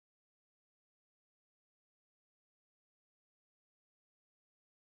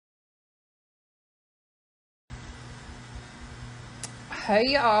Hey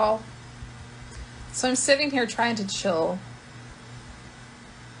y'all. So I'm sitting here trying to chill.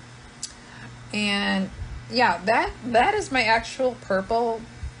 And yeah, that is my actual purple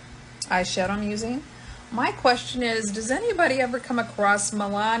eyeshadow I'm using. My question is, does anybody ever come across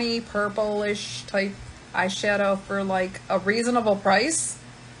Milani purplish type eyeshadow for like a reasonable price?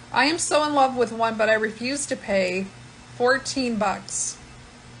 I am so in love with one, but I refuse to pay 14 bucks.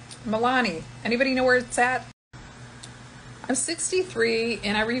 Milani, anybody know where it's at? I'm 63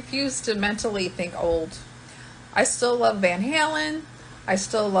 and I refuse to mentally think old. I still love Van Halen. I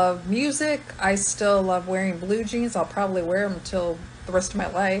still love music. I still love wearing blue jeans. I'll probably wear them until the rest of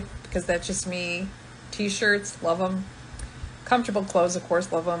my life because that's just me. T-shirts, love them. Comfortable clothes, of course,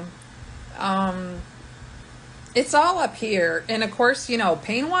 love them. It's all up here. And of course, you know,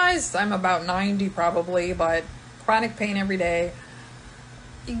 pain-wise, I'm about 90 probably, but chronic pain every day.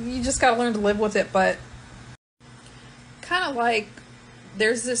 You just got to learn to live with it, but kind of like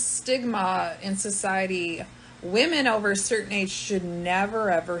there's this stigma in society. Women over a certain age should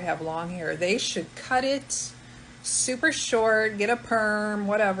never ever have long hair. They should cut it super short, get a perm,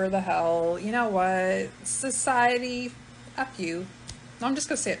 whatever the hell. You know what? Society, fuck you. No, I'm just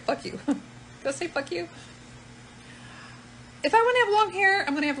gonna say it, fuck you. Go say fuck you. If I want to have long hair,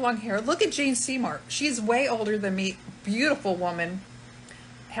 I'm gonna have long hair. Look at Jane Seymour. She's way older than me. Beautiful woman,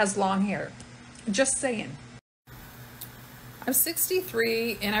 has long hair. Just saying. I'm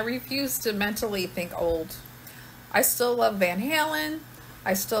 63 and I refuse to mentally think old. I still love Van Halen.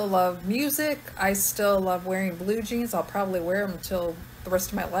 I still love music. I still love wearing blue jeans. I'll probably wear them until the rest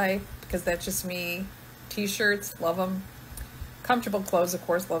of my life because that's just me. T-shirts, love them. Comfortable clothes, of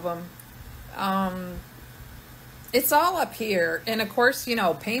course, love them. It's all up here. And of course, you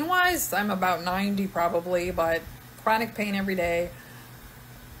know, pain-wise, I'm about 90 probably, but chronic pain every day.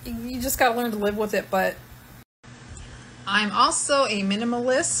 You just got to learn to live with it, but I'm also a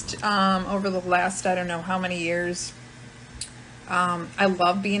minimalist over the last, I don't know how many years. I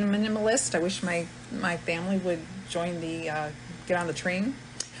love being a minimalist. I wish my family would join the, get on the train.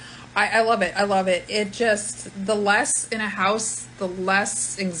 I love it. I love it. It just, the less in a house, the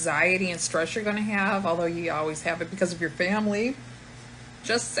less anxiety and stress you're going to have, although you always have it because of your family.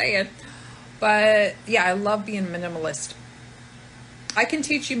 Just say it. But yeah, I love being minimalist. I can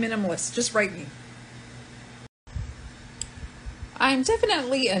teach you minimalist. Just write me. I'm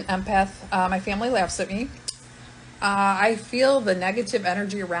definitely an empath. My family laughs at me. I feel the negative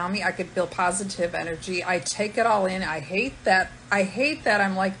energy around me. I could feel positive energy. I take it all in. I hate that. I hate that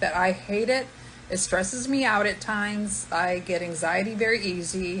I'm like that. I hate it. It stresses me out at times. I get anxiety very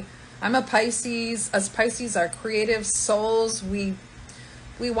easy. I'm a Pisces. Us Pisces are creative souls. We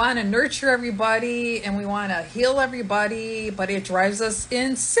want to nurture everybody and we want to heal everybody, but it drives us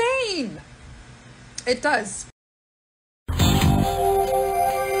insane. It does.